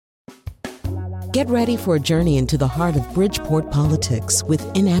Get ready for a journey into the heart of Bridgeport politics with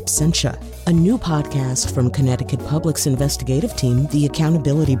In Absentia, a new podcast from Connecticut Public's investigative team, The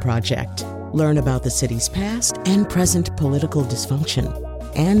Accountability Project. Learn about the city's past and present political dysfunction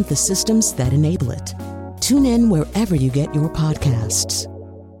and the systems that enable it. Tune in wherever you get your podcasts.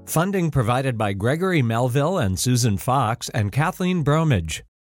 Funding provided by Gregory Melville and Susan Fox and Kathleen Bromage.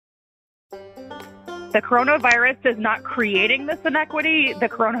 The coronavirus is not creating this inequity. The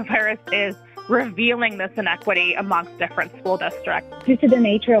coronavirus is revealing this inequity amongst different school districts. Due to the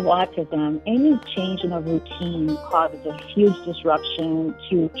nature of autism, any change in a routine causes a huge disruption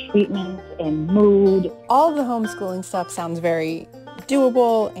to treatment and mood. All of the homeschooling stuff sounds very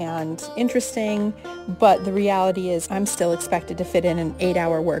doable and interesting, but the reality is I'm still expected to fit in an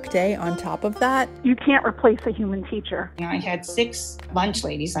 8-hour workday on top of that. You can't replace a human teacher. I had 6 lunch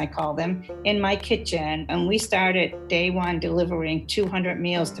ladies, I call them, in my kitchen, and we started day one delivering 200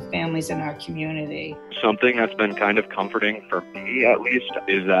 meals to families in our community. Something that's been kind of comforting for me, at least,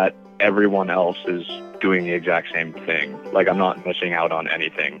 is that everyone else is doing the exact same thing. Like, I'm not missing out on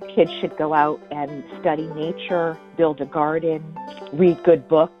anything. Kids should go out and study nature, build a garden, read good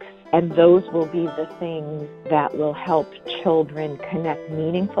books, and those will be the things that will help children connect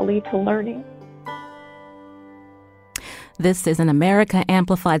meaningfully to learning. This is an America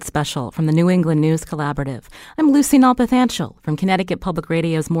Amplified special from the New England News Collaborative. I'm Lucy Nalpathanchel from Connecticut Public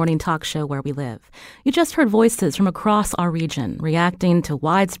Radio's morning talk show Where We Live. You just heard voices from across our region reacting to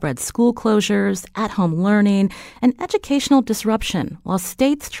widespread school closures, at-home learning, and educational disruption while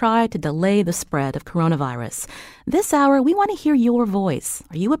states try to delay the spread of coronavirus. This hour, we want to hear your voice.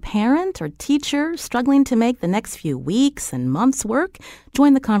 Are you a parent or teacher struggling to make the next few weeks and months work?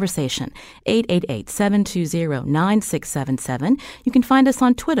 Join the conversation. 888-720-9677. You can find us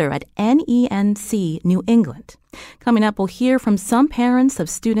on Twitter at NENC New England. Coming up, we'll hear from some parents of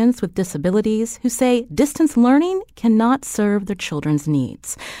students with disabilities who say distance learning cannot serve their children's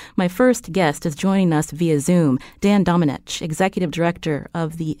needs. My first guest is joining us via Zoom, Dan Domenech, Executive Director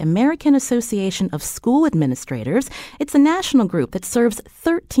of the American Association of School Administrators. It's a national group that serves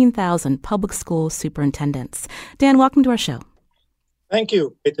 13,000 public school superintendents. Dan, welcome to our show. Thank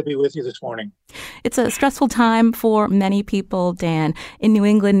you. Great to be with you this morning. It's a stressful time for many people, Dan. In New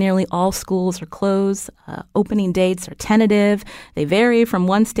England, nearly all schools are closed. Opening dates are tentative. They vary from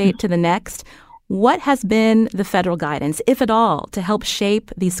one state to the next. What has been the federal guidance, if at all, to help shape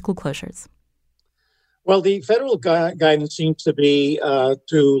these school closures? Well, the federal guidance seems to be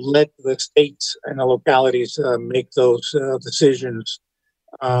to let the states and the localities make those decisions.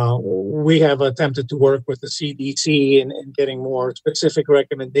 We have attempted to work with the CDC in getting more specific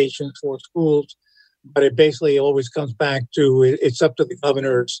recommendations for schools, but it basically always comes back to it's up to the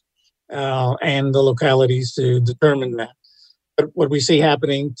governors and the localities to determine that. But what we see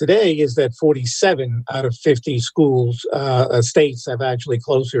happening today is that 47 out of 50 schools, states have actually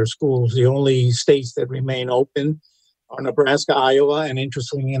closed their schools. The only states that remain open are Nebraska, Iowa, and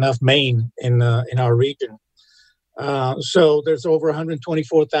interestingly enough, Maine in our region. So there's over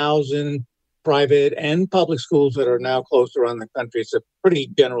 124,000 private and public schools that are now closed around the country. It's a pretty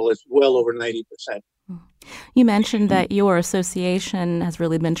general. It's well over 90%. You mentioned that your association has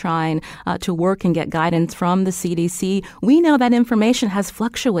really been trying to work and get guidance from the CDC. We know that information has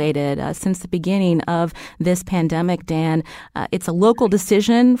fluctuated since the beginning of this pandemic, Dan. It's a local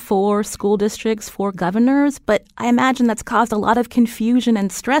decision for school districts, for governors, but I imagine that's caused a lot of confusion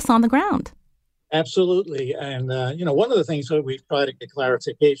and stress on the ground. Absolutely. And, one of the things that we've tried to get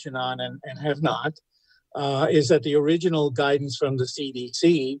clarification on and have not is that the original guidance from the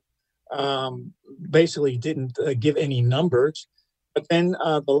CDC basically didn't give any numbers. But then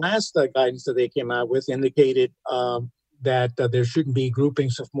the last guidance that they came out with indicated that there shouldn't be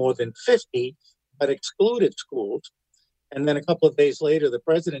groupings of more than 50, but excluded schools. And then a couple of days later, the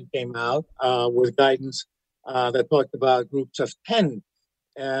president came out with guidance that talked about groups of 10.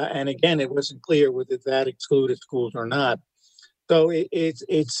 And again, it wasn't clear whether that excluded schools or not. So it's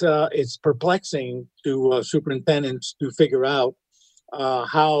perplexing to superintendents to figure out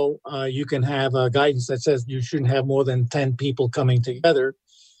how you can have guidance that says you shouldn't have more than 10 people coming together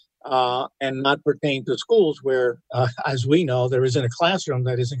and not pertain to schools where, as we know, there isn't a classroom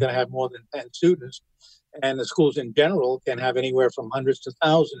that isn't going to have more than 10 students. And the schools in general can have anywhere from hundreds to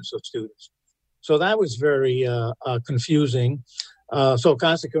thousands of students. So that was very confusing. So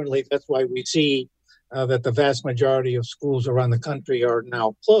consequently, that's why we see that the vast majority of schools around the country are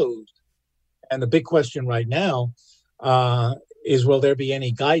now closed. And the big question right now is, will there be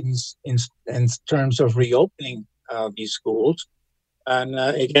any guidance in terms of reopening these schools? And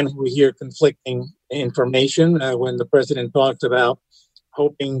again, we hear conflicting information when the president talks about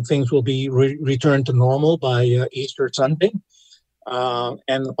hoping things will be returned to normal by Easter Sunday,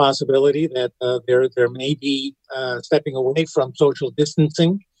 and the possibility that there may be stepping away from social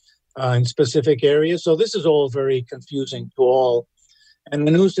distancing in specific areas. So this is all very confusing to all. And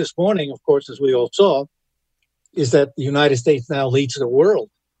the news this morning, of course, as we all saw, is that the United States now leads the world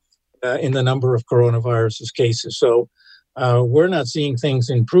in the number of coronavirus cases. So we're not seeing things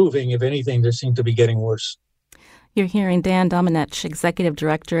improving. If anything, they seem to be getting worse. You're hearing Dan Domenech, Executive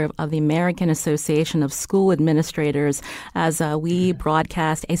Director of the American Association of School Administrators, as we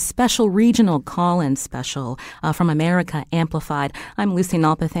broadcast a special regional call-in special from America Amplified. I'm Lucy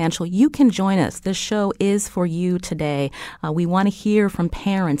Nalpathanchel. You can join us. This show is for you today. We want to hear from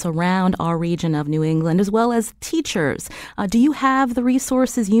parents around our region of New England, as well as teachers. Do you have the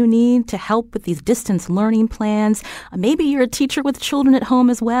resources you need to help with these distance learning plans? Maybe you're a teacher with children at home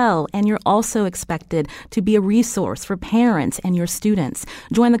as well, and you're also expected to be a resource for parents and your students.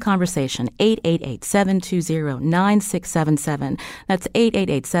 Join the conversation, 888-720-9677. That's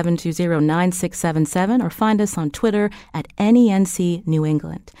 888-720-9677, or find us on Twitter at NENC New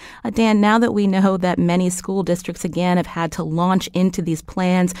England. Dan, now that we know that many school districts, again, have had to launch into these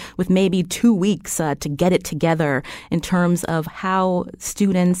plans with maybe 2 weeks to get it together in terms of how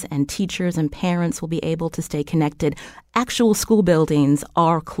students and teachers and parents will be able to stay connected, actual school buildings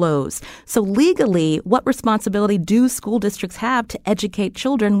are closed. So legally, what responsibility do school districts have to educate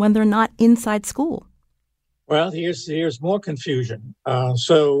children when they're not inside school? Well, here's more confusion.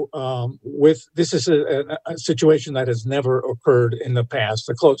 With this is a situation that has never occurred in the past.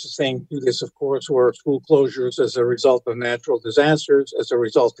 The closest thing to this, of course, were school closures as a result of natural disasters, as a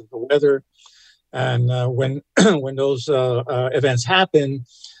result of the weather. And when those events happen,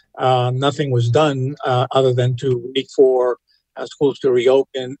 nothing was done other than to wait for schools to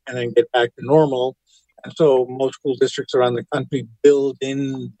reopen and then get back to normal. And so most school districts around the country build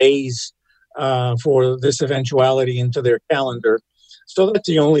in days for this eventuality into their calendar. So that's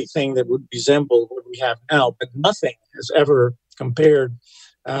the only thing that would resemble what we have now. But nothing has ever compared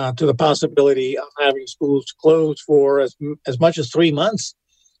to the possibility of having schools closed for as much as 3 months,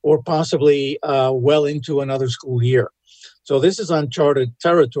 or possibly well into another school year. So this is uncharted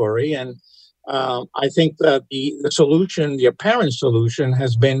territory, and I think that the solution, the apparent solution,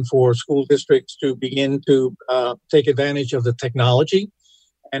 has been for school districts to begin to take advantage of the technology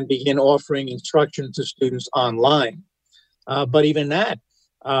and begin offering instruction to students online. But even that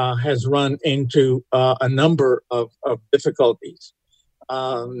has run into a number of difficulties,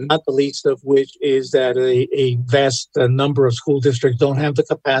 not the least of which is that a vast number of school districts don't have the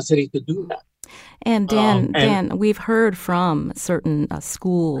capacity to do that. And Dan, we've heard from certain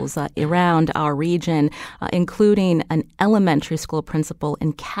schools around our region, including an elementary school principal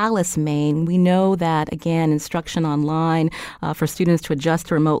in Calais, Maine. We know that, again, instruction online for students to adjust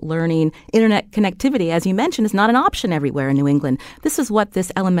to remote learning, internet connectivity, as you mentioned, is not an option everywhere in New England. This is what this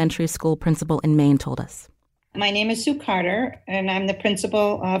elementary school principal in Maine told us. My name is Sue Carter, and I'm the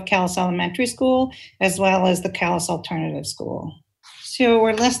principal of Calais Elementary School, as well as the Calais Alternative School. So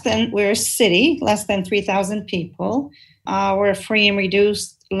we're a city, less than 3,000 people. Our free and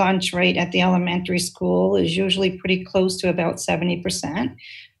reduced lunch rate at the elementary school is usually pretty close to about 70%.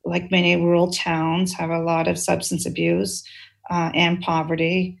 Like many rural towns, have a lot of substance abuse and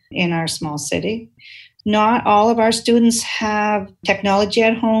poverty in our small city. Not all of our students have technology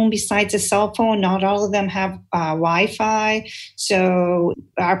at home besides a cell phone. Not all of them have Wi-Fi. So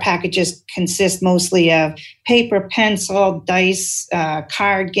our packages consist mostly of paper, pencil, dice,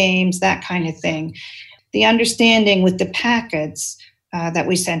 card games, that kind of thing. The understanding with the packets that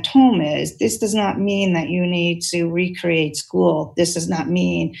we sent home is this does not mean that you need to recreate school. This does not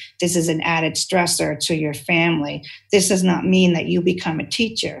mean this is an added stressor to your family. This does not mean that you become a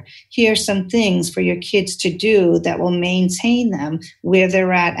teacher. Here are some things for your kids to do that will maintain them where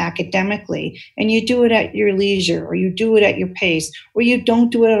they're at academically. And you do it at your leisure, or you do it at your pace, or you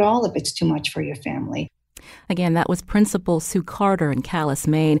don't do it at all if it's too much for your family. Again, that was Principal Sue Carter in Calais,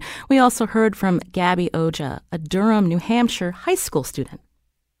 Maine. We also heard from Gabby Oja, a Durham, New Hampshire high school student.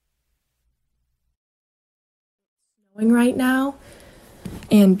 Snowing right now,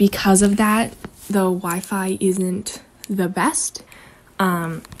 and because of that, the Wi-Fi isn't the best.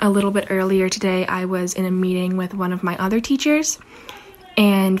 A little bit earlier today, I was in a meeting with one of my other teachers,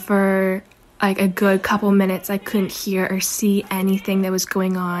 and for like a good couple minutes, I couldn't hear or see anything that was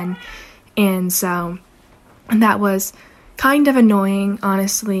going on, and so that was kind of annoying,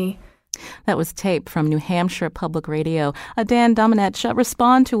 honestly. That was tape from New Hampshire Public Radio. Dan Domenech,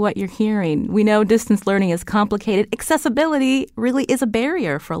 respond to what you're hearing. We know distance learning is complicated. Accessibility really is a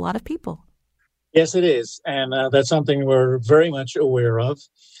barrier for a lot of people. Yes, it is. And that's something we're very much aware of.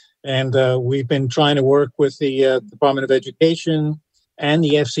 And we've been trying to work with the Department of Education and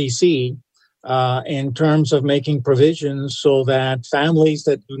the FCC in terms of making provisions so that families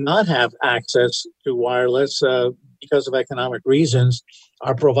that do not have access to wireless because of economic reasons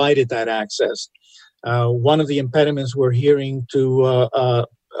are provided that access. One of the impediments we're hearing to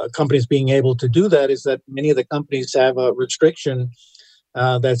companies being able to do that is that many of the companies have a restriction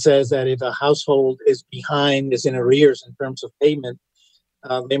that says that if a household is in arrears in terms of payment,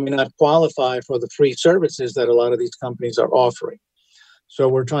 they may not qualify for the free services that a lot of these companies are offering. So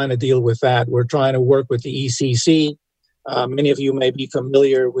we're trying to deal with that. We're trying to work with the ECC. Many of you may be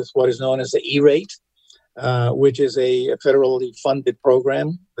familiar with what is known as the E-rate, which is a federally funded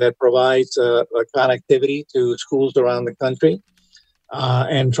program that provides connectivity to schools around the country,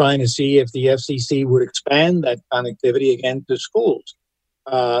 and trying to see if the FCC would expand that connectivity again to schools,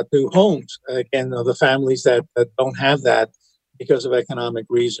 to homes, again, the families that don't have that because of economic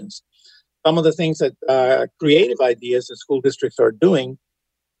reasons. Some of the things that creative ideas that school districts are doing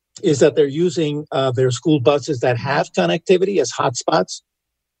is that they're using their school buses that have connectivity as hotspots,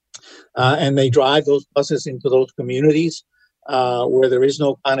 and they drive those buses into those communities where there is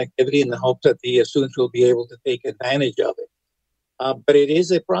no connectivity in the hope that the students will be able to take advantage of it. But it is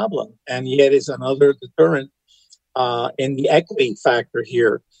a problem, and yet it's another deterrent in the equity factor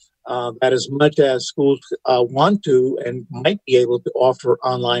here. That as much as schools want to and might be able to offer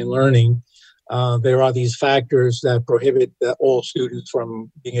online learning, there are these factors that prohibit all students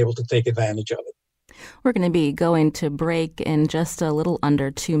from being able to take advantage of it. We're going to be going to break in just a little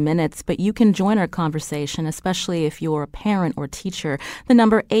under 2 minutes, but you can join our conversation, especially if you're a parent or teacher. The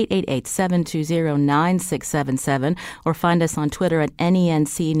number 888-720-9677, or find us on Twitter at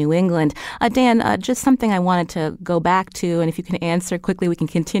NENC New England. Dan, just something I wanted to go back to, and if you can answer quickly, we can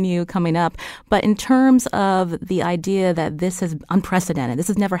continue coming up. But in terms of the idea that this is unprecedented, this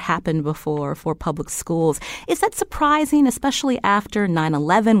has never happened before for public schools, is that surprising, especially after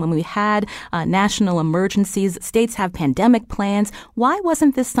 9/11 when we had national emergencies? States have pandemic plans. Why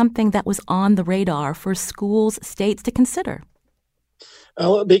wasn't this something that was on the radar for schools, states to consider?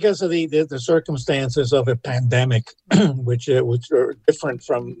 Well, because of the circumstances of a pandemic, which are different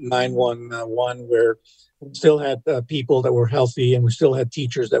from 9/11, where we still had people that were healthy and we still had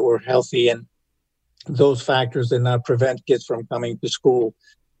teachers that were healthy, and those factors did not prevent kids from coming to school.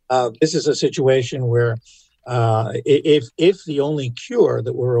 This is a situation where if the only cure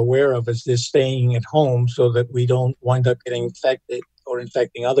that we're aware of is this staying at home so that we don't wind up getting infected or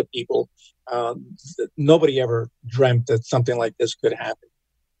infecting other people, nobody ever dreamt that something like this could happen.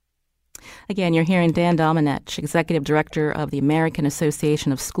 Again, you're hearing Dan Domenech, Executive Director of the American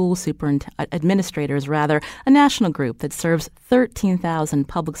Association of School Administrators, a national group that serves 13,000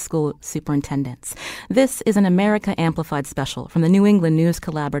 public school superintendents. This is an America Amplified special from the New England News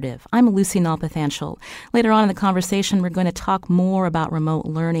Collaborative. I'm Lucy Nalpathanchel. Later on in the conversation, we're going to talk more about remote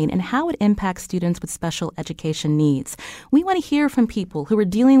learning and how it impacts students with special education needs. We want to hear from people who are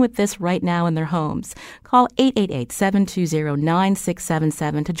dealing with this right now in their homes. Call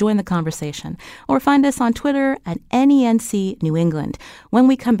 888-720-9677 to join the conversation, or find us on Twitter at NENC New England. When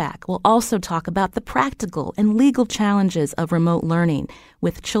we come back, we'll also talk about the practical and legal challenges of remote learning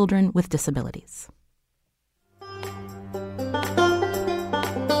with children with disabilities.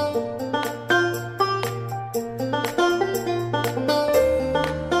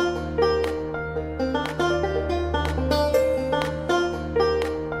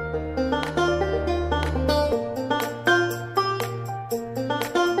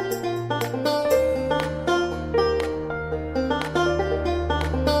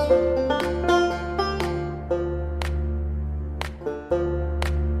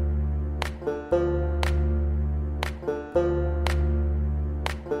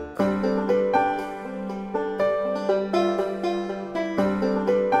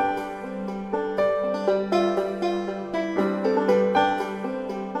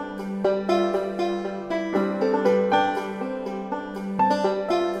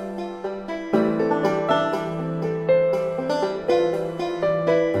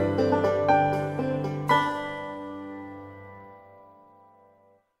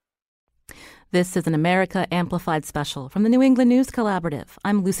 This is an America Amplified special from the New England News Collaborative.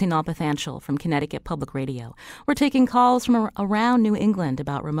 I'm Lucy Nalpathanchel from Connecticut Public Radio. We're taking calls from around New England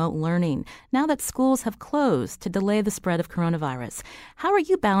about remote learning now that schools have closed to delay the spread of coronavirus. How are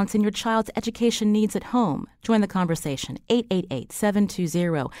you balancing your child's education needs at home? Join the conversation,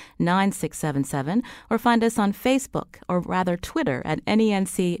 888-720-9677, or find us on Facebook, or rather Twitter, at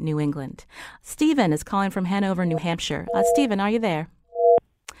NENC New England. Stephen is calling from Hanover, New Hampshire. Stephen, are you there?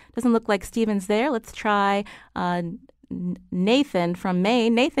 Doesn't look like Stephen's there. Let's try Nathan from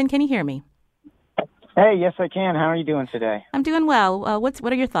Maine. Nathan, can you hear me? Hey, yes, I can. How are you doing today? I'm doing well. What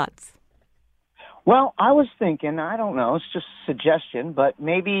are your thoughts? Well, I was thinking, I don't know, it's just a suggestion, but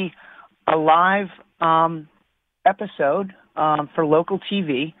maybe a live episode for local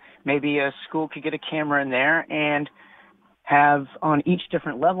TV. Maybe a school could get a camera in there and have on each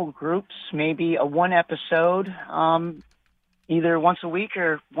different level groups, maybe a one episode, either once a week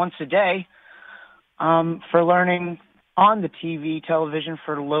or once a day, for learning on the television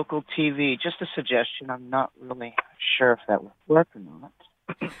for local TV. Just a suggestion. I'm not really sure if that would work or not.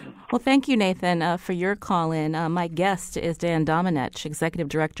 Well, thank you, Nathan, for your call-in. My guest is Dan Domenech, Executive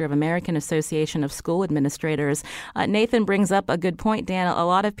Director of American Association of School Administrators. Nathan brings up a good point, Dan. A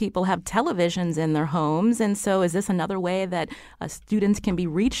lot of people have televisions in their homes, and so is this another way that students can be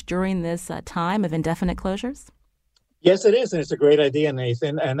reached during this time of indefinite closures? Yes, it is, and it's a great idea,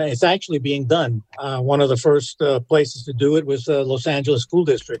 Nathan, and it's actually being done. One of the first places to do it was the Los Angeles School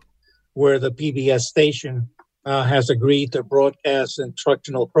District, where the PBS station has agreed to broadcast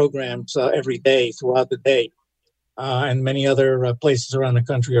instructional programs every day throughout the day, and many other places around the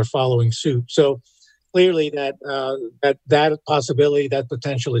country are following suit. So clearly that possibility, that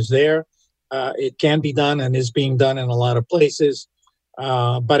potential is there. It can be done and is being done in a lot of places.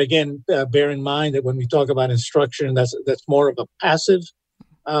 But again, bear in mind that when we talk about instruction, that's more of a passive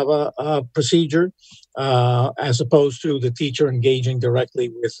procedure as opposed to the teacher engaging directly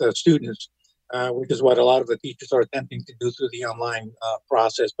with students. Which is what a lot of the teachers are attempting to do through the online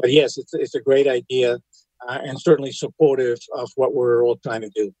process. But yes, it's a great idea and certainly supportive of what we're all trying to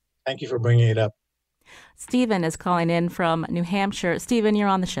do. Thank you for bringing it up. Stephen is calling in from New Hampshire. Stephen, you're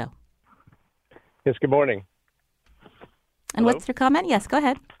on the show. Yes, good morning. And Hello? What's your comment? Yes, go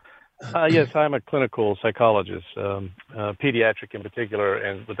ahead. Yes, I'm a clinical psychologist, pediatric in particular,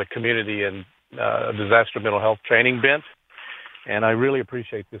 and with a community and disaster mental health training bent. And I really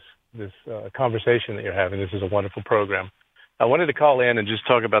appreciate this conversation that you're having. This is a wonderful program. I wanted to call in and just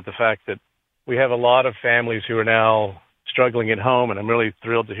talk about the fact that we have a lot of families who are now struggling at home, and I'm really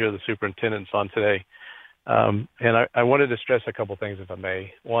thrilled to hear the superintendent's on today. And I wanted to stress a couple things, if I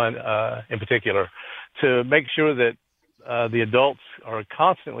may. One, in particular, to make sure that the adults are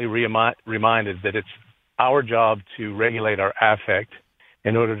constantly reminded that it's our job to regulate our affect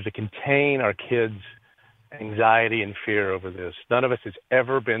in order to contain our kids' anxiety and fear over this. None of us has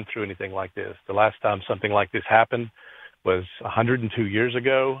ever been through anything like this. The last time something like this happened was 102 years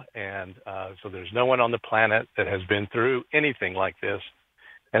ago, and so there's no one on the planet that has been through anything like this.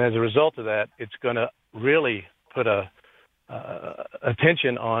 And as a result of that, it's going to really put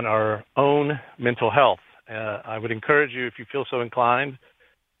attention on our own mental health. I would encourage you, if you feel so inclined,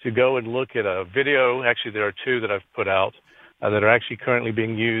 to go and look at a video. Actually, there are two that I've put out that are actually currently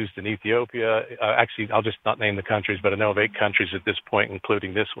being used in Ethiopia. Actually, I'll just not name the countries, but I know of 8 countries at this point,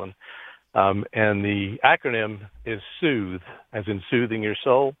 including this one. And the acronym is SOOTHE, as in soothing your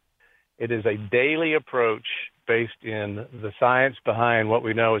soul. It is a daily approach based in the science behind what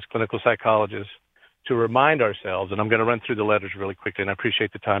we know as clinical psychologists to remind ourselves, and I'm going to run through the letters really quickly, and I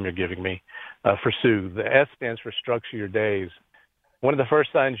appreciate the time you're giving me, for SOOTHE. The S stands for structure your days. One of the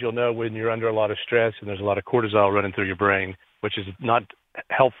first signs you'll know when you're under a lot of stress and there's a lot of cortisol running through your brain, which is not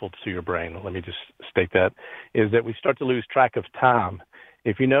helpful to your brain, let me just state that, is that we start to lose track of time.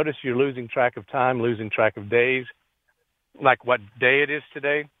 If you notice you're losing track of time, losing track of days, like what day it is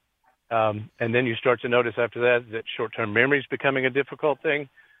today, and then you start to notice after that short-term memory is becoming a difficult thing.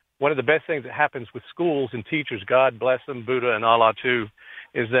 One of the best things that happens with schools and teachers, God bless them, Buddha and Allah too,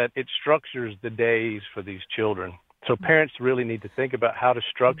 is that it structures the days for these children. So parents really need to think about how to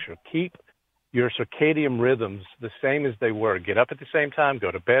structure. Keep your circadian rhythms the same as they were. Get up at the same time, go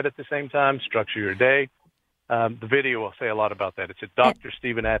to bed at the same time, structure your day. The video will say a lot about that. It's at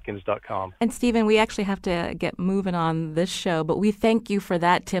drstephenatkins.com. And Stephen, we actually have to get moving on this show, but we thank you for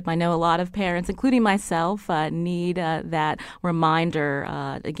that tip. I know a lot of parents, including myself, need that reminder,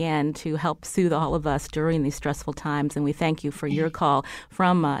 again, to help soothe all of us during these stressful times. And we thank you for your call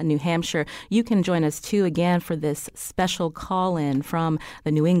from New Hampshire. You can join us, too, again, for this special call-in from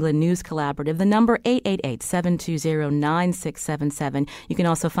the New England News Collaborative. The number 888-720-9677. You can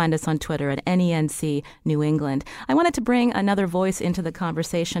also find us on Twitter at NENC New England. I wanted to bring another voice into the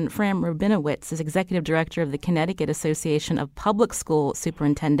conversation. Fran Rabinowitz is Executive Director of the Connecticut Association of Public School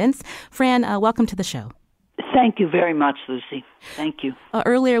Superintendents. Fran, welcome to the show. Thank you very much, Lucy. Thank you.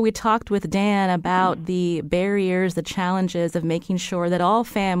 Earlier, we talked with Dan about the barriers, the challenges of making sure that all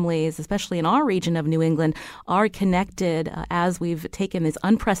families, especially in our region of New England, are connected as we've taken these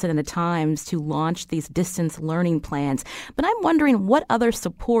unprecedented times to launch these distance learning plans. But I'm wondering, what other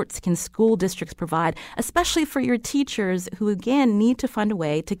supports can school districts provide, especially for your teachers who, again, need to find a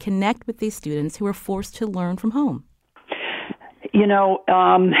way to connect with these students who are forced to learn from home? You know,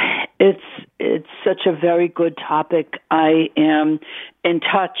 it's such a very good topic. I am in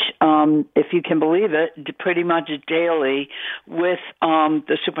touch, if you can believe it, pretty much daily with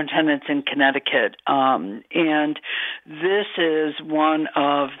the superintendents in Connecticut. And this is one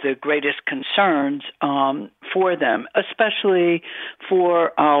of the greatest concerns for them, especially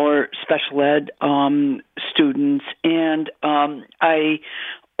for our special ed students. And I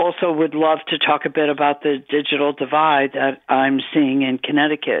also would love to talk a bit about the digital divide that I'm seeing in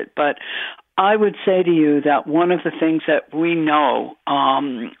Connecticut. But I would say to you that one of the things that we know,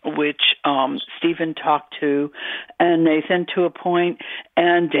 which Stephen talked to, and Nathan to a point,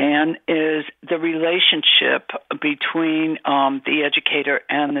 and Dan, is the relationship between the educator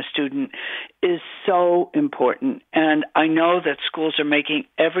and the student is so important. And I know that schools are making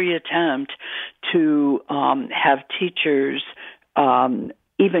every attempt to have teachers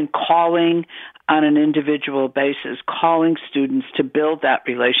even calling on an individual basis, calling students to build that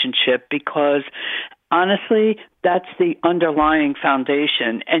relationship, because honestly, that's the underlying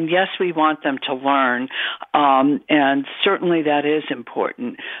foundation. And yes, we want them to learn, and certainly that is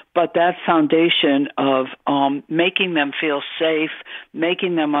important. But that foundation of making them feel safe,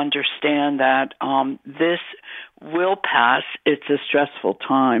 making them understand that this will pass, it's a stressful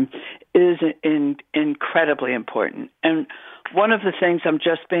time, is incredibly important. And one of the things, I'm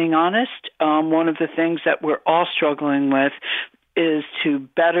just being honest, one of the things that we're all struggling with is to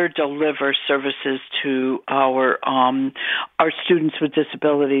better deliver services to our students with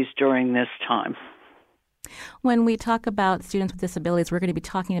disabilities during this time. When we talk about students with disabilities, we're going to be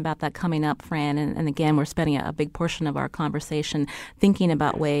talking about that coming up, Fran. And again, we're spending a big portion of our conversation thinking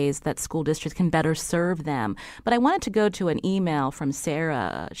about ways that school districts can better serve them. But I wanted to go to an email from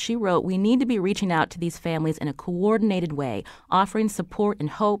Sarah. She wrote, "We need to be reaching out to these families in a coordinated way, offering support and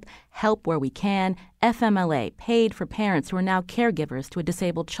hope, help where we can. FMLA, paid for parents who are now caregivers to a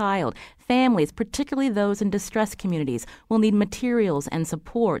disabled child. Families, particularly those in distressed communities, will need materials and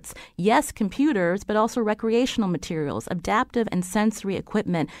supports. Yes, computers, but also recreational materials, adaptive and sensory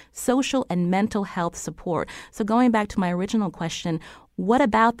equipment, social and mental health support." So going back to my original question, what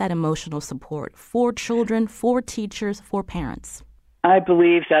about that emotional support for children, for teachers, for parents? I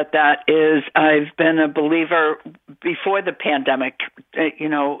believe that is, I've been a believer before the pandemic,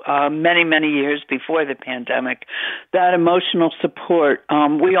 many, many years before the pandemic, that emotional support,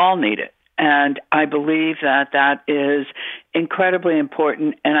 we all need it. And I believe that is incredibly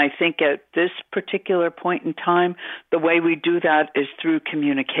important. And I think at this particular point in time, the way we do that is through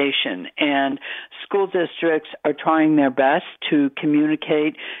communication. And school districts are trying their best to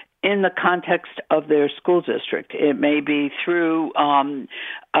communicate in the context of their school district. It may be through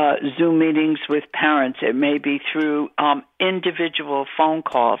Zoom meetings with parents. It may be through individual phone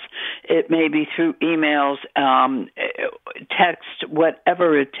calls. It may be through emails, text,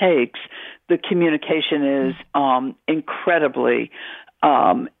 whatever it takes. The communication is incredibly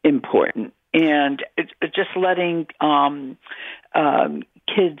important. And it's just letting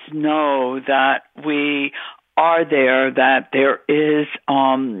kids know that we are there, that there is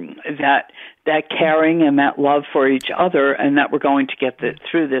that caring and that love for each other, and that we're going to get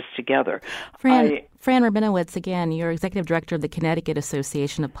through this together. Fran Rabinowitz, again, you're executive director of the Connecticut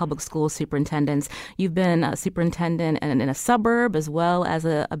Association of Public School Superintendents. You've been a superintendent in a suburb as well as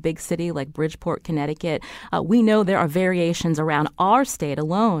a big city like Bridgeport, Connecticut. We know there are variations around our state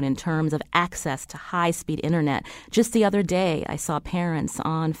alone in terms of access to high-speed internet. Just the other day, I saw parents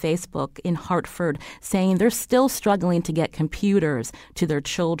on Facebook in Hartford saying they're still struggling to get computers to their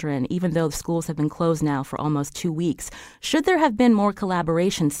children, even though the schools have been closed now for almost 2 weeks. Should there have been more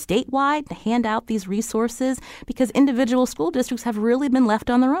collaboration statewide to hand out these resources, because individual school districts have really been left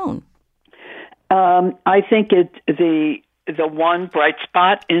on their own? I think the one bright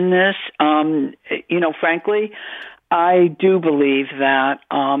spot in this, frankly, I do believe that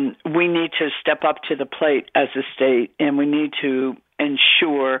we need to step up to the plate as a state, and we need to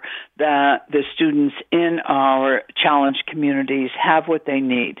ensure that the students in our challenged communities have what they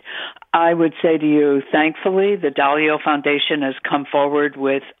need. I would say to you, thankfully, the Dalio Foundation has come forward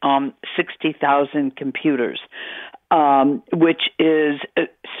with 60,000 computers, which is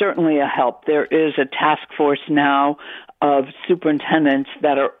certainly a help. There is a task force now of superintendents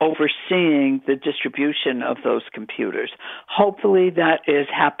that are overseeing the distribution of those computers. Hopefully that is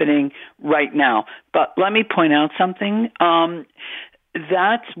happening right now. But let me point out something.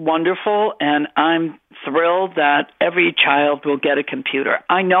 That's wonderful, and I'm thrilled that every child will get a computer.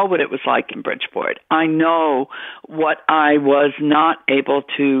 I know what it was like in Bridgeport. I know what I was not able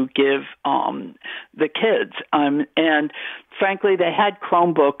to give the kids. And frankly, they had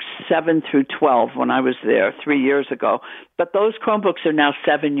Chromebooks 7 through 12 when I was there 3 years ago. But those Chromebooks are now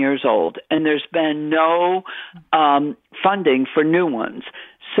 7 years old, and there's been no funding for new ones.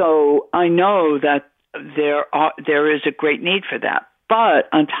 So I know that there is a great need for that. But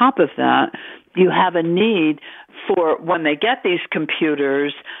on top of that, you have a need for when they get these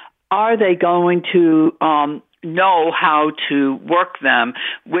computers, are they going to know how to work them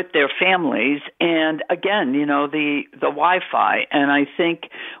with their families? And again, the Wi-Fi. And I think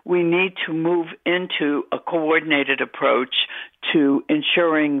we need to move into a coordinated approach to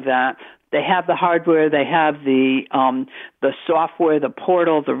ensuring that they have the hardware, they have the software, the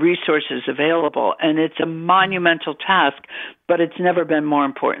portal, the resources available, and it's a monumental task, but it's never been more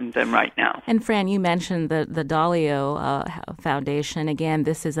important than right now. And Fran, you mentioned the Dalio Foundation. Again,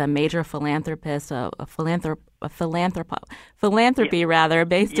 this is a major philanthropist, philanthropy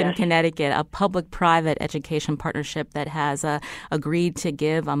based in Connecticut, a public-private education partnership that has agreed to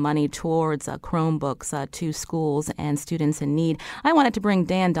give money towards Chromebooks to schools and students in need. I wanted to bring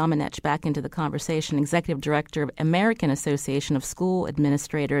Dan Domenech back into the conversation, Executive Director of American Association of School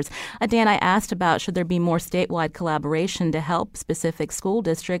Administrators. Dan, I asked about should there be more statewide collaboration to help specific school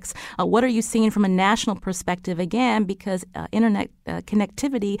districts. What are you seeing from a national perspective, again, because internet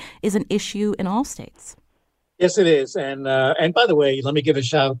connectivity is an issue in all states? Yes, it is. And by the way, let me give a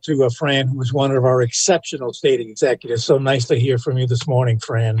shout out to Fran, who was one of our exceptional state executives. So nice to hear from you this morning,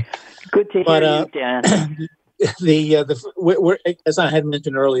 Fran. Good to hear you, Dan. We're, as I had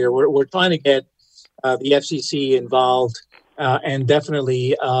mentioned earlier, we're trying to get the FCC involved, and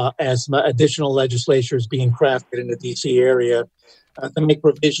definitely as additional legislation is being crafted in the D.C. area to make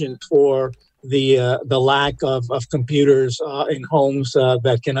provision for the lack of computers in homes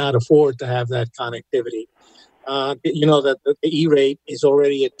that cannot afford to have that connectivity. That the E-Rate is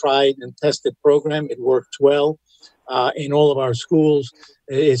already a tried and tested program. It works well in all of our schools.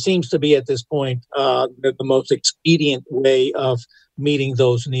 It seems to be at this point the most expedient way of meeting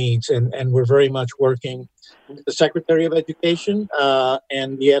those needs. And we're very much working with the Secretary of Education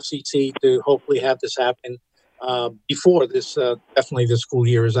and the FCC to hopefully have this happen before this, definitely the school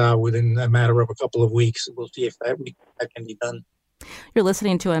year is out within a matter of a couple of weeks. We'll see if that can be done. You're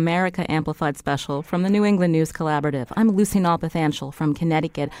listening to America Amplified Special from the New England News Collaborative. I'm Lucy Nalpathanchel from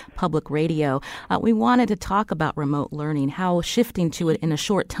Connecticut Public Radio. We wanted to talk about remote learning, how shifting to it in a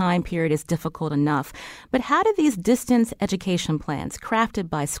short time period is difficult enough. But how do these distance education plans crafted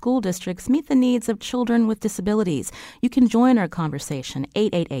by school districts meet the needs of children with disabilities? You can join our conversation,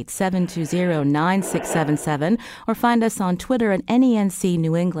 888-720-9677, or find us on Twitter at NENC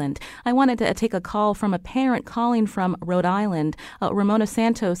New England. I wanted to take a call from a parent calling from Rhode Island. Ramona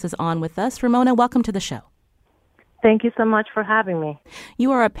Santos is on with us. Ramona, welcome to the show. Thank you so much for having me.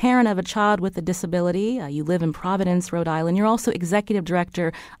 You are a parent of a child with a disability. You live in Providence, Rhode Island. You're also Executive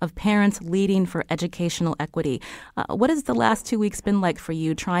Director of Parents Leading for Educational Equity. What has the last 2 weeks been like for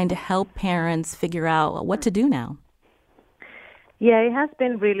you trying to help parents figure out what to do now? Yeah, it has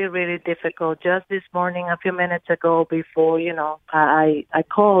been really, really difficult. Just this morning, a few minutes ago, before, I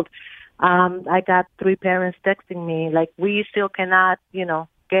called, I got 3 parents texting me, like, we still cannot,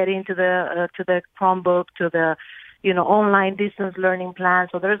 get into the Chromebook, to the, online distance learning plan.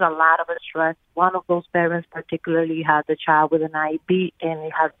 So there's a lot of stress. One of those parents particularly had a child with an IEP, and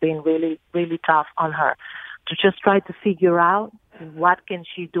it has been really, really tough on her to just try to figure out what can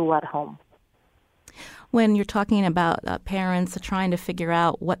she do at home. When you're talking about parents trying to figure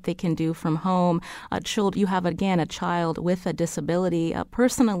out what they can do from home, you have, again, a child with a disability.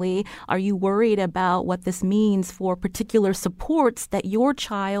 Personally, are you worried about what this means for particular supports that your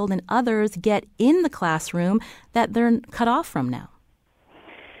child and others get in the classroom that they're cut off from now?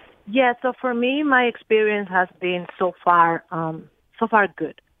 Yeah, so for me, my experience has been so far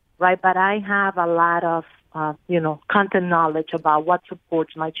good, right? But I have a lot of, content knowledge about what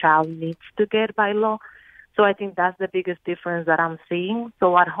supports my child needs to get by law. So I think that's the biggest difference that I'm seeing.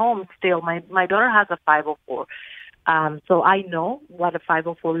 So at home still, my daughter has a 504. So I know what a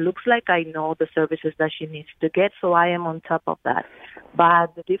 504 looks like. I know the services that she needs to get. So I am on top of that.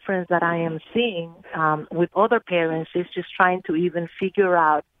 But the difference that I am seeing with other parents is just trying to even figure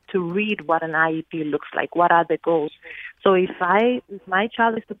out to read what an IEP looks like. What are the goals? So if my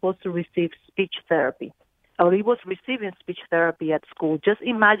child is supposed to receive speech therapy, or he was receiving speech therapy at school. Just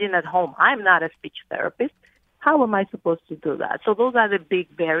imagine at home. I'm not a speech therapist. How am I supposed to do that? So those are the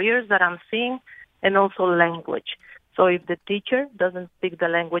big barriers that I'm seeing, and also language. So if the teacher doesn't speak the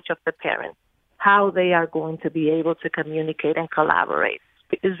language of the parent, how they are going to be able to communicate and collaborate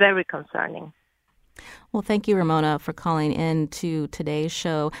is very concerning. Well, thank you, Ramona, for calling in to today's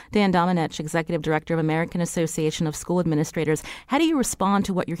show. Dan Domenech, Executive Director of American Association of School Administrators. How do you respond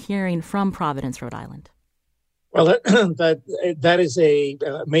to what you're hearing from Providence, Rhode Island? Well, that is a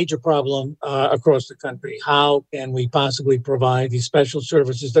major problem across the country. How can we possibly provide these special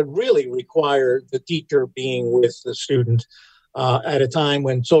services that really require the teacher being with the student at a time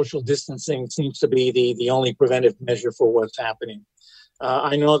when social distancing seems to be the only preventive measure for what's happening?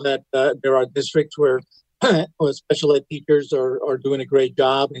 I know that there are districts where special ed teachers are doing a great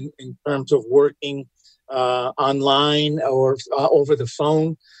job in terms of working online or over the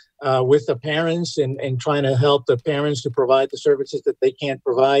phone with the parents and trying to help the parents to provide the services that they can't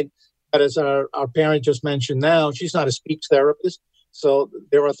provide. But as our parent just mentioned now, she's not a speech therapist, so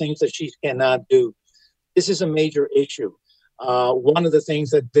there are things that she cannot do. This is a major issue. One of the things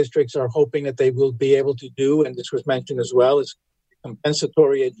that districts are hoping that they will be able to do, and this was mentioned as well, is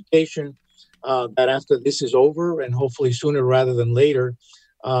compensatory education, that after this is over, and hopefully sooner rather than later,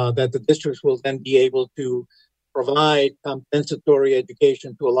 that the districts will then be able to provide compensatory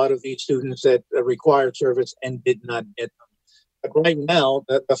education to a lot of these students that required service and did not get them. But right now,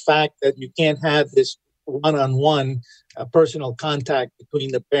 the fact that you can't have this one-on-one personal contact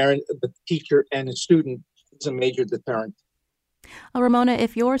between the parent, the teacher, and the student is a major deterrent. Ramona,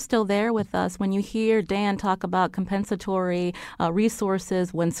 if you're still there with us, when you hear Dan talk about compensatory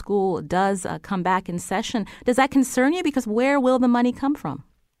resources when school does come back in session, does that concern you? Because where will the money come from?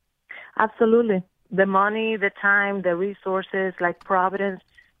 Absolutely. The money, the time, the resources, like Providence,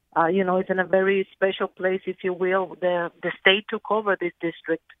 it's in a very special place, if you will. The state took over this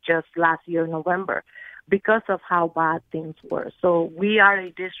district just last year, November, because of how bad things were. So we are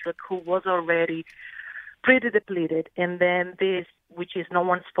a district who was already pretty depleted, and then this, which is no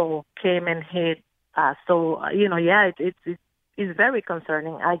one's fault, came and hit us. So, it's very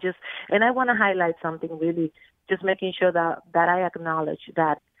concerning. I want to highlight something really, just making sure that I acknowledge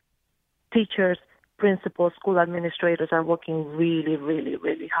that teachers, principals, school administrators are working really, really,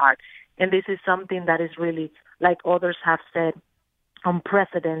 really hard. And this is something that is really, like others have said,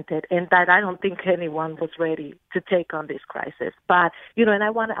 unprecedented, and that I don't think anyone was ready to take on this crisis. But, and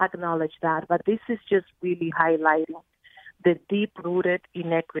I want to acknowledge that, but this is just really highlighting the deep-rooted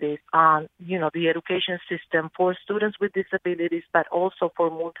inequities on, the education system for students with disabilities, but also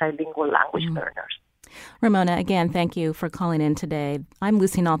for multilingual language learners. Ramona, again, thank you for calling in today. I'm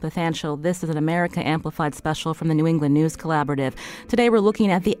Lucy Nalpathanchel. This is an America Amplified special from the New England News Collaborative. Today we're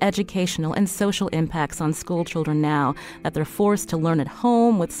looking at the educational and social impacts on school children now that they're forced to learn at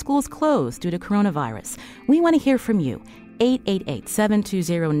home with schools closed due to coronavirus. We want to hear from you.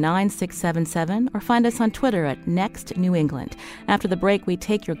 888-720-9677 or find us on Twitter at Next New England. After the break, we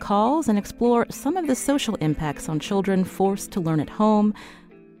take your calls and explore some of the social impacts on children forced to learn at home.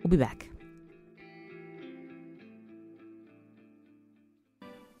 We'll be back.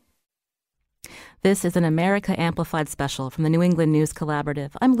 This is an America Amplified special from the New England News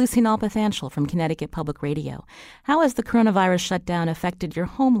Collaborative. I'm Lucy Nalpathanchel from Connecticut Public Radio. How has the coronavirus shutdown affected your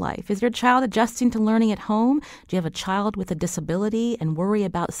home life? Is your child adjusting to learning at home? Do you have a child with a disability and worry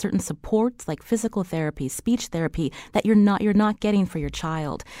about certain supports like physical therapy, speech therapy that you're not getting for your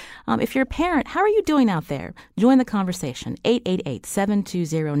child? If you're a parent, how are you doing out there? Join the conversation.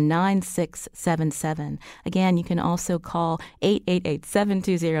 888-720-9677. Again, you can also call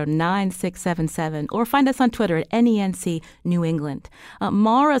 888-720-9677. Or find us on Twitter at NENC New England.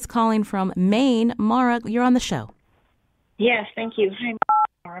 Mara's calling from Maine. Mara, you're on the show. Yes, thank you. Hi, I'm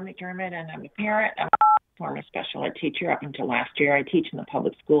Mara McDermott, and I'm a parent. I'm a former special ed teacher up until last year. I teach in the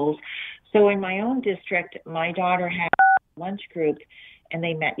public schools. So in my own district, my daughter had a lunch group, and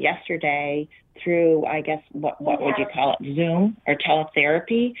they met yesterday through, I guess, what would you call it, Zoom or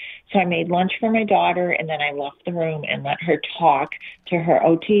teletherapy. So I made lunch for my daughter, and then I left the room and let her talk to her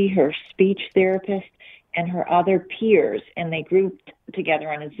OT, her speech therapist, and her other peers, and they grouped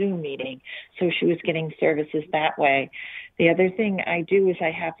together on a Zoom meeting. So she was getting services that way. The other thing I do is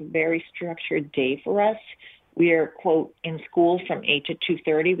I have a very structured day for us. We are, quote, in school from 8 to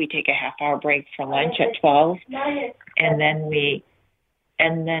 2:30. We take a half-hour break for lunch at 12, and then we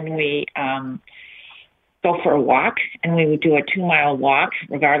go for a walk, and we would do a 2-mile walk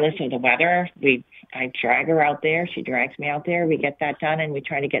regardless of the weather. I drag her out there. She drags me out there. We get that done, and we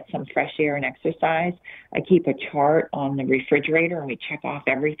try to get some fresh air and exercise. I keep a chart on the refrigerator, and we check off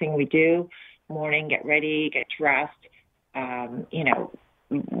everything we do. morning, get ready, get dressed,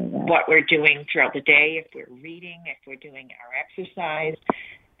 what we're doing throughout the day, if we're reading, if we're doing our exercise,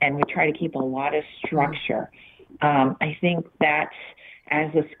 and we try to keep a lot of structure. I think that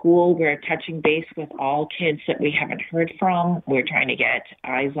as a school, we're touching base with all kids that we haven't heard from. We're trying to get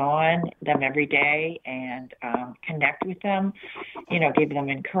eyes on them every day and connect with them, give them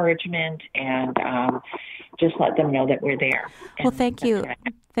encouragement and just let them know that we're there. Well, thank you.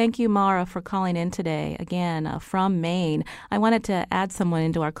 Thank you, Mara, for calling in today, again, from Maine. I wanted to add someone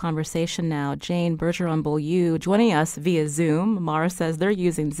into our conversation now, Jane Bergeron-Beaulieu, joining us via Zoom. Mara says they're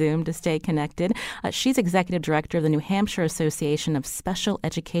using Zoom to stay connected. She's Executive Director of the New Hampshire Association of Special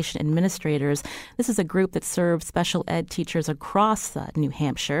Education Administrators. This is a group that serves special ed teachers across New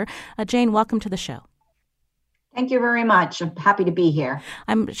Hampshire. Jane, welcome to the show. Thank you very much. I'm happy to be here.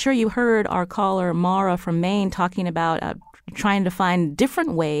 I'm sure you heard our caller, Mara from Maine, talking about trying to find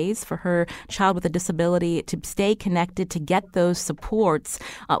different ways for her child with a disability to stay connected, to get those supports.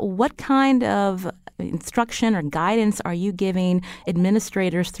 What kind of instruction or guidance are you giving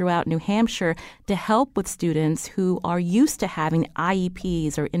administrators throughout New Hampshire to help with students who are used to having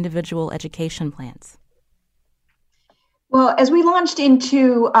IEPs or individual education plans? Well, as we launched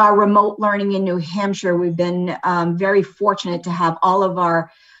into remote learning in New Hampshire, we've been very fortunate to have all of our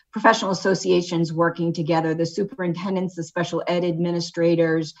professional associations working together, the superintendents, the special ed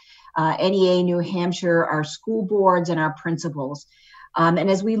administrators, NEA New Hampshire, our school boards, and our principals.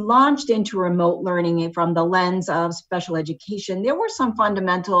 And as we launched into remote learning from the lens of special education, there were some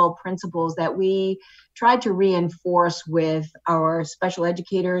fundamental principles that we tried to reinforce with our special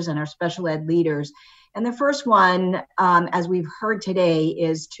educators and our special ed leaders. And the first one, as we've heard today,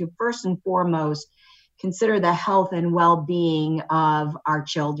 is to first and foremost consider the health and well-being of our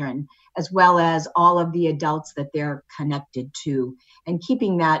children, as well as all of the adults that they're connected to, and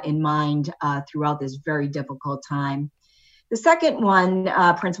keeping that in mind throughout this very difficult time. The second one,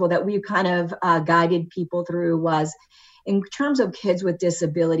 principle that we've kind of guided people through was, in terms of kids with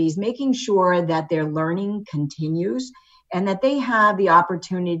disabilities, making sure that their learning continues and that they have the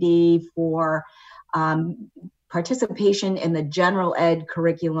opportunity for participation in the general ed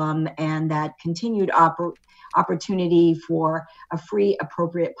curriculum and that continued opportunity for a free,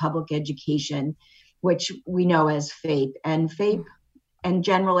 appropriate public education, which we know as FAPE. And FAPE and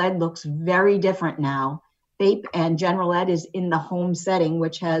general ed looks very different now. FAPE and general ed is in the home setting,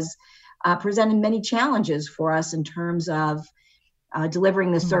 which has presented many challenges for us in terms of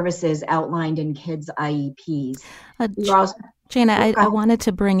delivering the services outlined in kids' IEPs. Jane, I wanted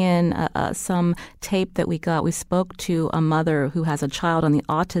to bring in some tape that we got. We spoke to a mother who has a child on the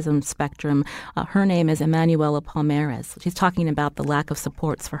autism spectrum. Her name is Emanuela Palmeres. She's talking about the lack of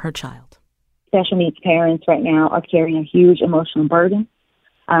supports for her child. Special needs parents right now are carrying a huge emotional burden.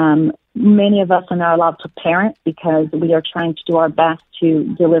 Many of us are not allowed to parent because we are trying to do our best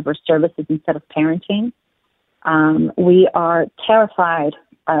to deliver services instead of parenting. We are terrified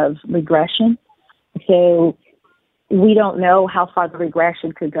of regression. So we don't know how far the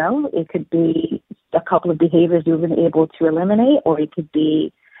regression could go. It could be a couple of behaviors you've been able to eliminate, or it could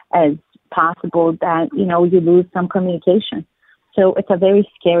be as possible that, you lose some communication. So it's a very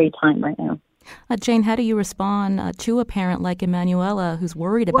scary time right now. Jane, how do you respond to a parent like Emanuela who's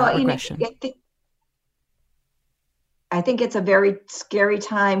worried about regression? I think it's a very scary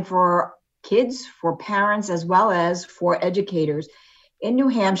time for kids, for parents, as well as for educators. In New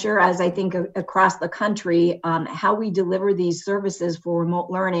Hampshire, as I think across the country, how we deliver these services for remote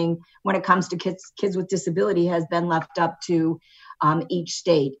learning when it comes to kids with disability has been left up to each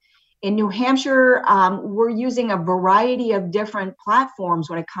state. In New Hampshire, we're using a variety of different platforms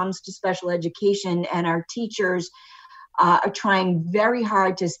when it comes to special education, and our teachers are trying very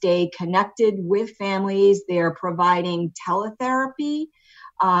hard to stay connected with families. They're providing teletherapy,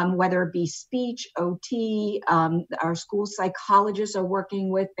 whether it be speech, OT. Our school psychologists are working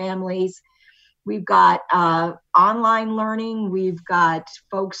with families. We've got online learning. We've got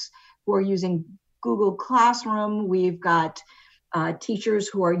folks who are using Google Classroom. We've got teachers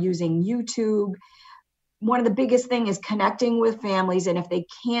who are using YouTube. One of the biggest things is connecting with families, and if they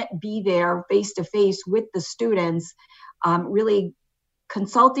can't be there face-to-face with the students, really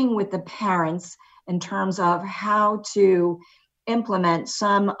consulting with the parents in terms of how to implement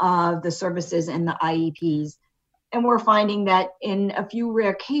some of the services in the IEPs. And we're finding that in a few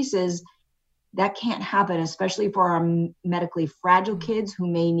rare cases, that can't happen, especially for our medically fragile kids who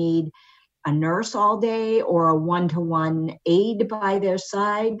may need a nurse all day or a one-to-one aide by their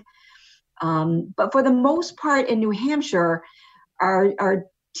side. But for the most part in New Hampshire, our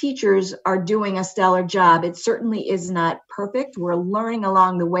teachers are doing a stellar job. It certainly is not perfect. We're learning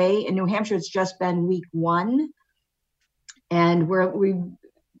along the way. In New Hampshire, it's just been week 1. And we've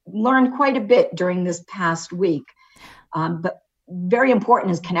learned quite a bit during this past week. But very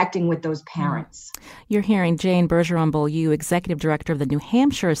important is connecting with those parents. You're hearing Jane Bergeron-Beaulieu, Executive Director of the New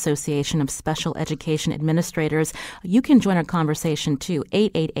Hampshire Association of Special Education Administrators. You can join our conversation too,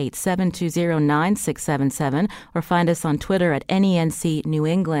 888-720-9677, or find us on Twitter at NENC New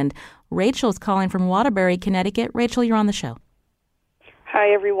England. Rachel's calling from Waterbury, Connecticut. Rachel, you're on the show.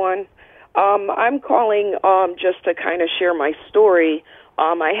 Hi, everyone. I'm calling just to kind of share my story.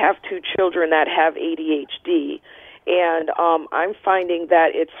 I have 2 children that have ADHD. And I'm finding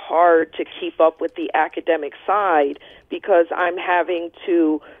that it's hard to keep up with the academic side because I'm having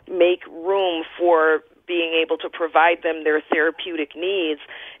to make room for being able to provide them their therapeutic needs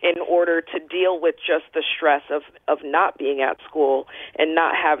in order to deal with just the stress of not being at school and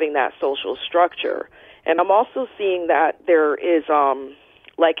not having that social structure. And I'm also seeing that there is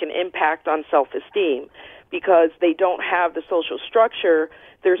like an impact on self-esteem because they don't have the social structure.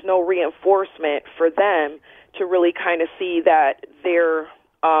 There's no reinforcement for them to really kind of see that they're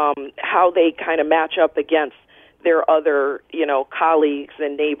how they kind of match up against their other, colleagues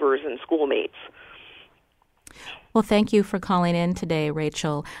and neighbors and schoolmates. Well, thank you for calling in today,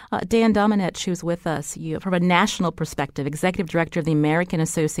 Rachel. Dan Domenech, who's with us, you, from a national perspective, Executive Director of the American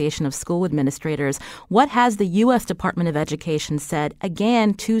Association of School Administrators. What has the U.S. Department of Education said,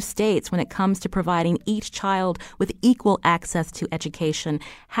 again, to states when it comes to providing each child with equal access to education?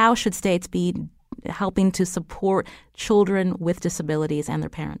 How should states be helping to support children with disabilities and their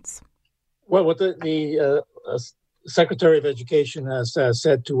parents? Well, what the Secretary of Education has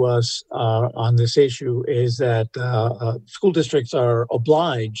said to us on this issue is that school districts are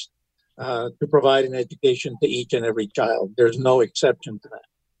obliged to provide an education to each and every child. There's no exception to that.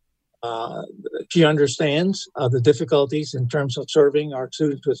 She understands the difficulties in terms of serving our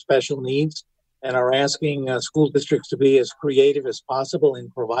students with special needs and are asking school districts to be as creative as possible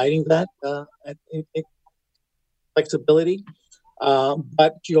in providing that flexibility.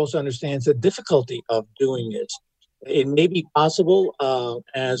 But she also understands the difficulty of doing this. It may be possible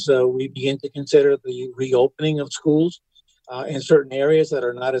as we begin to consider the reopening of schools in certain areas that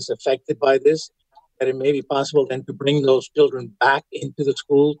are not as affected by this, that it may be possible then to bring those children back into the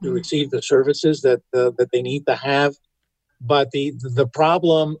school to receive the services that they need to have. But the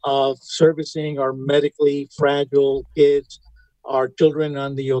problem of servicing our medically fragile kids, our children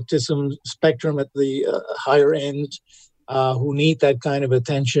on the autism spectrum at the higher end who need that kind of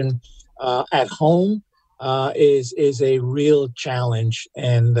attention at home is a real challenge.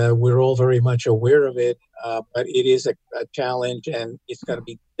 And we're all very much aware of it, but it is a challenge, and it's going to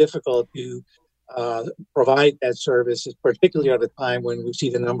be difficult to provide that service, particularly at a time when we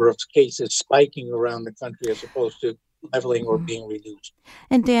see the number of cases spiking around the country as opposed to leveling or being reduced.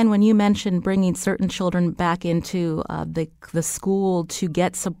 And Dan, when you mentioned bringing certain children back into the school to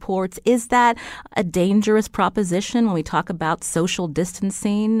get supports, is that a dangerous proposition when we talk about social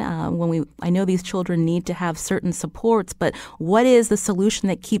distancing? I know these children need to have certain supports, but what is the solution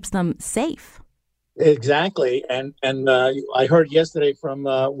that keeps them safe? Exactly. And I heard yesterday from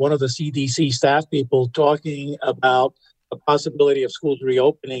one of the CDC staff people talking about the possibility of schools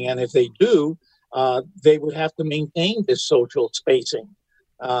reopening. And if they do, they would have to maintain this social spacing.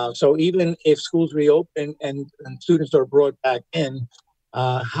 So even if schools reopen and students are brought back in,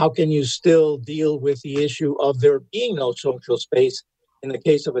 how can you still deal with the issue of there being no social space in the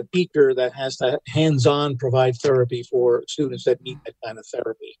case of a teacher that has to hands-on provide therapy for students that need that kind of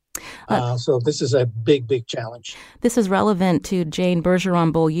therapy? So this is a big, big challenge. This is relevant to Jane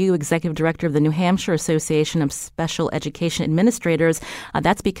Bergeron-Beaulieu, Executive Director of the New Hampshire Association of Special Education Administrators.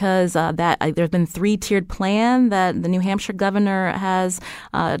 That's because there's been 3-tiered plan that the New Hampshire governor has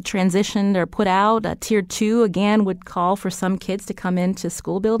transitioned or put out. Tier 2, again, would call for some kids to come into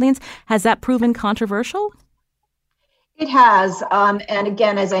school buildings. Has that proven controversial? It has. And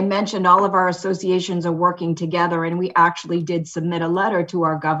again, as I mentioned, all of our associations are working together, and we actually did submit a letter to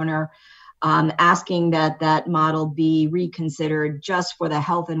our governor asking that model be reconsidered just for the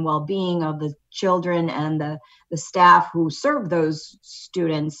health and well-being of the children and the staff who serve those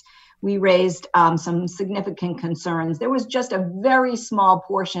students. We raised some significant concerns. There was just a very small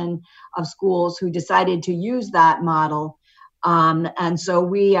portion of schools who decided to use that model. And so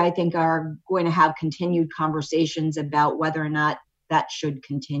we, I think, are going to have continued conversations about whether or not that should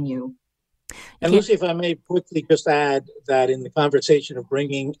continue. And Lucy, if I may quickly just add that in the conversation of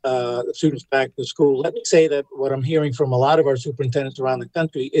bringing the students back to school, let me say that what I'm hearing from a lot of our superintendents around the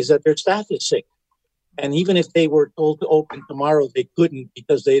country is that their staff is sick. And even if they were told to open tomorrow, they couldn't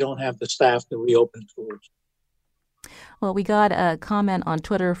because they don't have the staff to reopen schools. Well, we got a comment on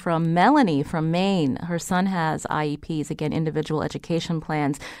Twitter from Melanie from Maine. Her son has IEPs, again, individual education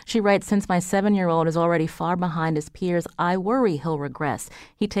plans. She writes, since my 7-year-old is already far behind his peers, I worry he'll regress.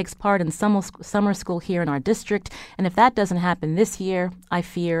 He takes part in summer school here in our district, and if that doesn't happen this year, I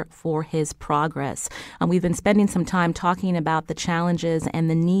fear for his progress. We've been spending some time talking about the challenges and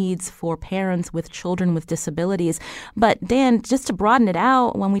the needs for parents with children with disabilities. But Dan, just to broaden it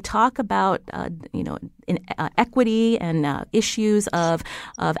out, when we talk about, equity and issues of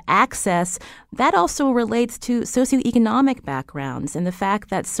access, that also relates to socioeconomic backgrounds and the fact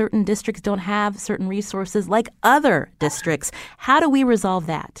that certain districts don't have certain resources like other districts. How do we resolve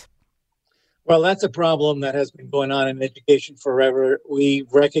that? Well, that's a problem that has been going on in education forever. We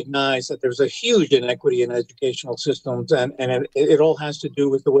recognize that there's a huge inequity in educational systems, and it all has to do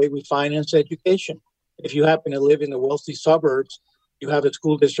with the way we finance education. If you happen to live in the wealthy suburbs, you have a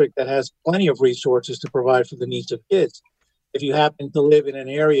school district that has plenty of resources to provide for the needs of kids. If you happen to live in an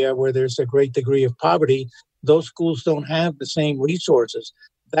area where there's a great degree of poverty, those schools don't have the same resources.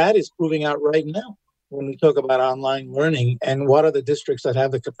 That is proving out right now when we talk about online learning and what are the districts that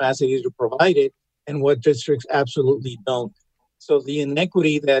have the capacity to provide it and what districts absolutely don't. So the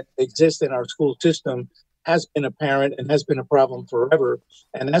inequity that exists in our school system has been apparent and has been a problem forever.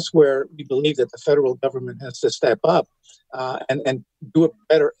 And that's where we believe that the federal government has to step up and do a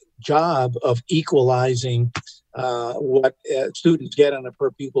better job of equalizing what students get on a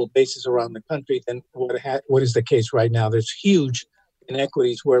per pupil basis around the country than what is the case right now. There's huge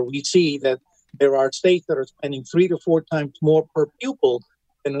inequities where we see that there are states that are spending 3 to 4 times more per pupil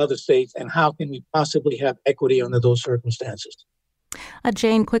than other states. And how can we possibly have equity under those circumstances?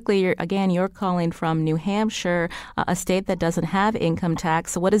 Jane, quickly, you're calling from New Hampshire, a state that doesn't have income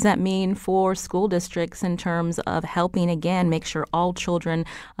tax. So what does that mean for school districts in terms of helping, again, make sure all children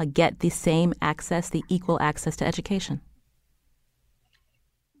get the same access, the equal access to education?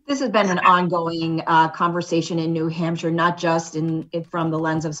 This has been an ongoing conversation in New Hampshire, not just from the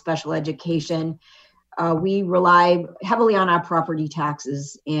lens of special education. We rely heavily on our property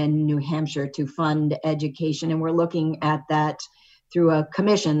taxes in New Hampshire to fund education, and we're looking at that through a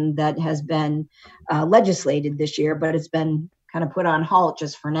commission that has been legislated this year, but it's been kind of put on halt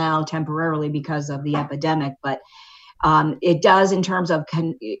just for now temporarily because of the epidemic. But it does, in terms of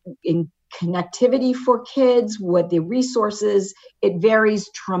in connectivity for kids, what the resources, it varies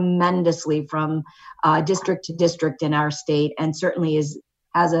tremendously from district to district in our state, and certainly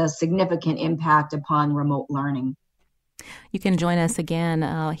has a significant impact upon remote learning. You can join us again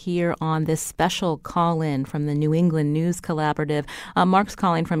here on this special call-in from the New England News Collaborative. Mark's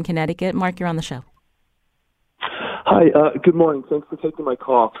calling from Connecticut. Mark, you're on the show. Hi, good morning. Thanks for taking my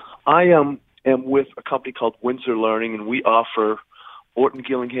call. I am with a company called Windsor Learning, and we offer Orton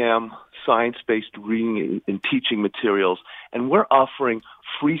Gillingham science-based reading and teaching materials. And we're offering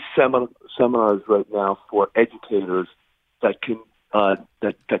free seminars right now for educators that can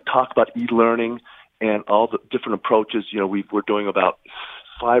that talk about e-learning and all the different approaches. We're doing about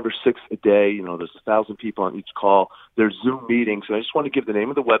 5 or 6 a day. There's 1,000 people on each call. There's Zoom meetings. And I just want to give the name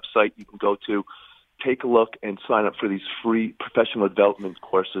of the website you can go to, take a look, and sign up for these free professional development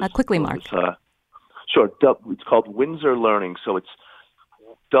courses. Quickly, Mark. Sure. It's called Windsor Learning. So it's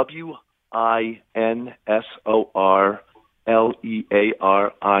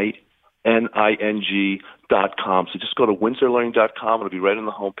WinsorLearning.com. So just go to windsorlearning.com. It'll be right on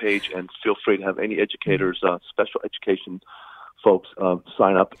the homepage, and feel free to have any educators, special education folks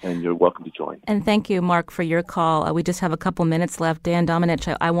sign up, and you're welcome to join. And thank you, Mark, for your call. We just have a couple minutes left. Dan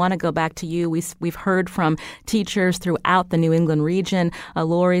Domenech, I want to go back to you. We've heard from teachers throughout the New England region.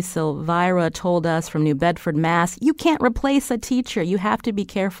 Lori Silvira told us from New Bedford, Mass., you can't replace a teacher. You have to be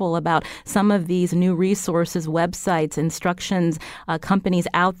careful about some of these new resources, websites, instructions, companies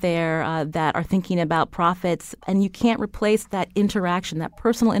out there that are thinking about profits, and you can't replace that interaction, that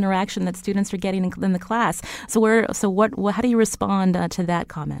personal interaction that students are getting in the class. So how do you respond to that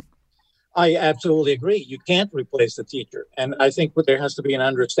comment? I absolutely agree. You can't replace the teacher. And I think there has to be an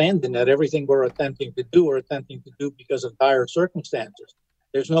understanding that everything we're attempting to do because of dire circumstances.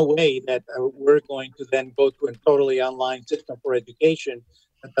 There's no way that we're going to then go to a totally online system for education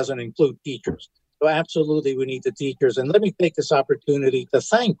that doesn't include teachers. So absolutely, we need the teachers. And let me take this opportunity to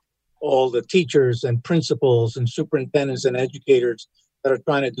thank all the teachers and principals and superintendents and educators that are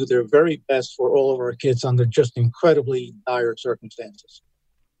trying to do their very best for all of our kids under just incredibly dire circumstances.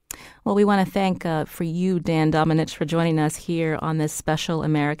 Well, we want to thank for you, Dan Domenech, for joining us here on this special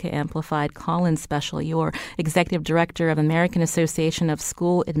America Amplified call-in special. You're Executive Director of American Association of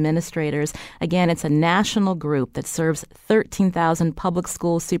School Administrators. Again, it's a national group that serves 13,000 public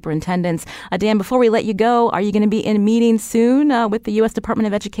school superintendents. Dan, before we let you go, are you going to be in a meeting soon with the U.S. Department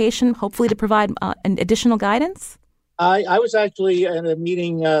of Education, hopefully to provide additional guidance? I was actually in a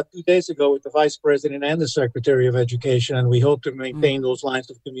meeting 2 days ago with the Vice President and the Secretary of Education, and we hope to maintain those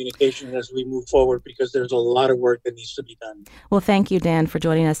lines of communication as we move forward because there's a lot of work that needs to be done. Well, thank you, Dan, for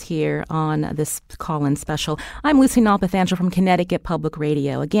joining us here on this call-in special. I'm Lucy Nalpathanchel from Connecticut Public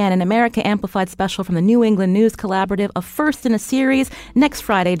Radio. Again, an America Amplified special from the New England News Collaborative, a first in a series. Next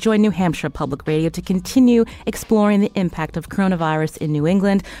Friday, join New Hampshire Public Radio to continue exploring the impact of coronavirus in New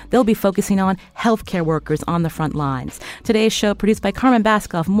England. They'll be focusing on healthcare workers on the front lines. Today's show produced by Carmen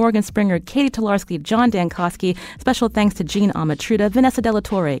Baskoff, Morgan Springer, Katie Tolarski, John Dankosky. Special thanks to Jean Amatruda, Vanessa Della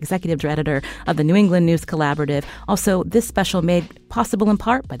Torre, Executive Editor of the New England News Collaborative. Also, this special made possible in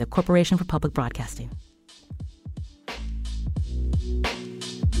part by the Corporation for Public Broadcasting.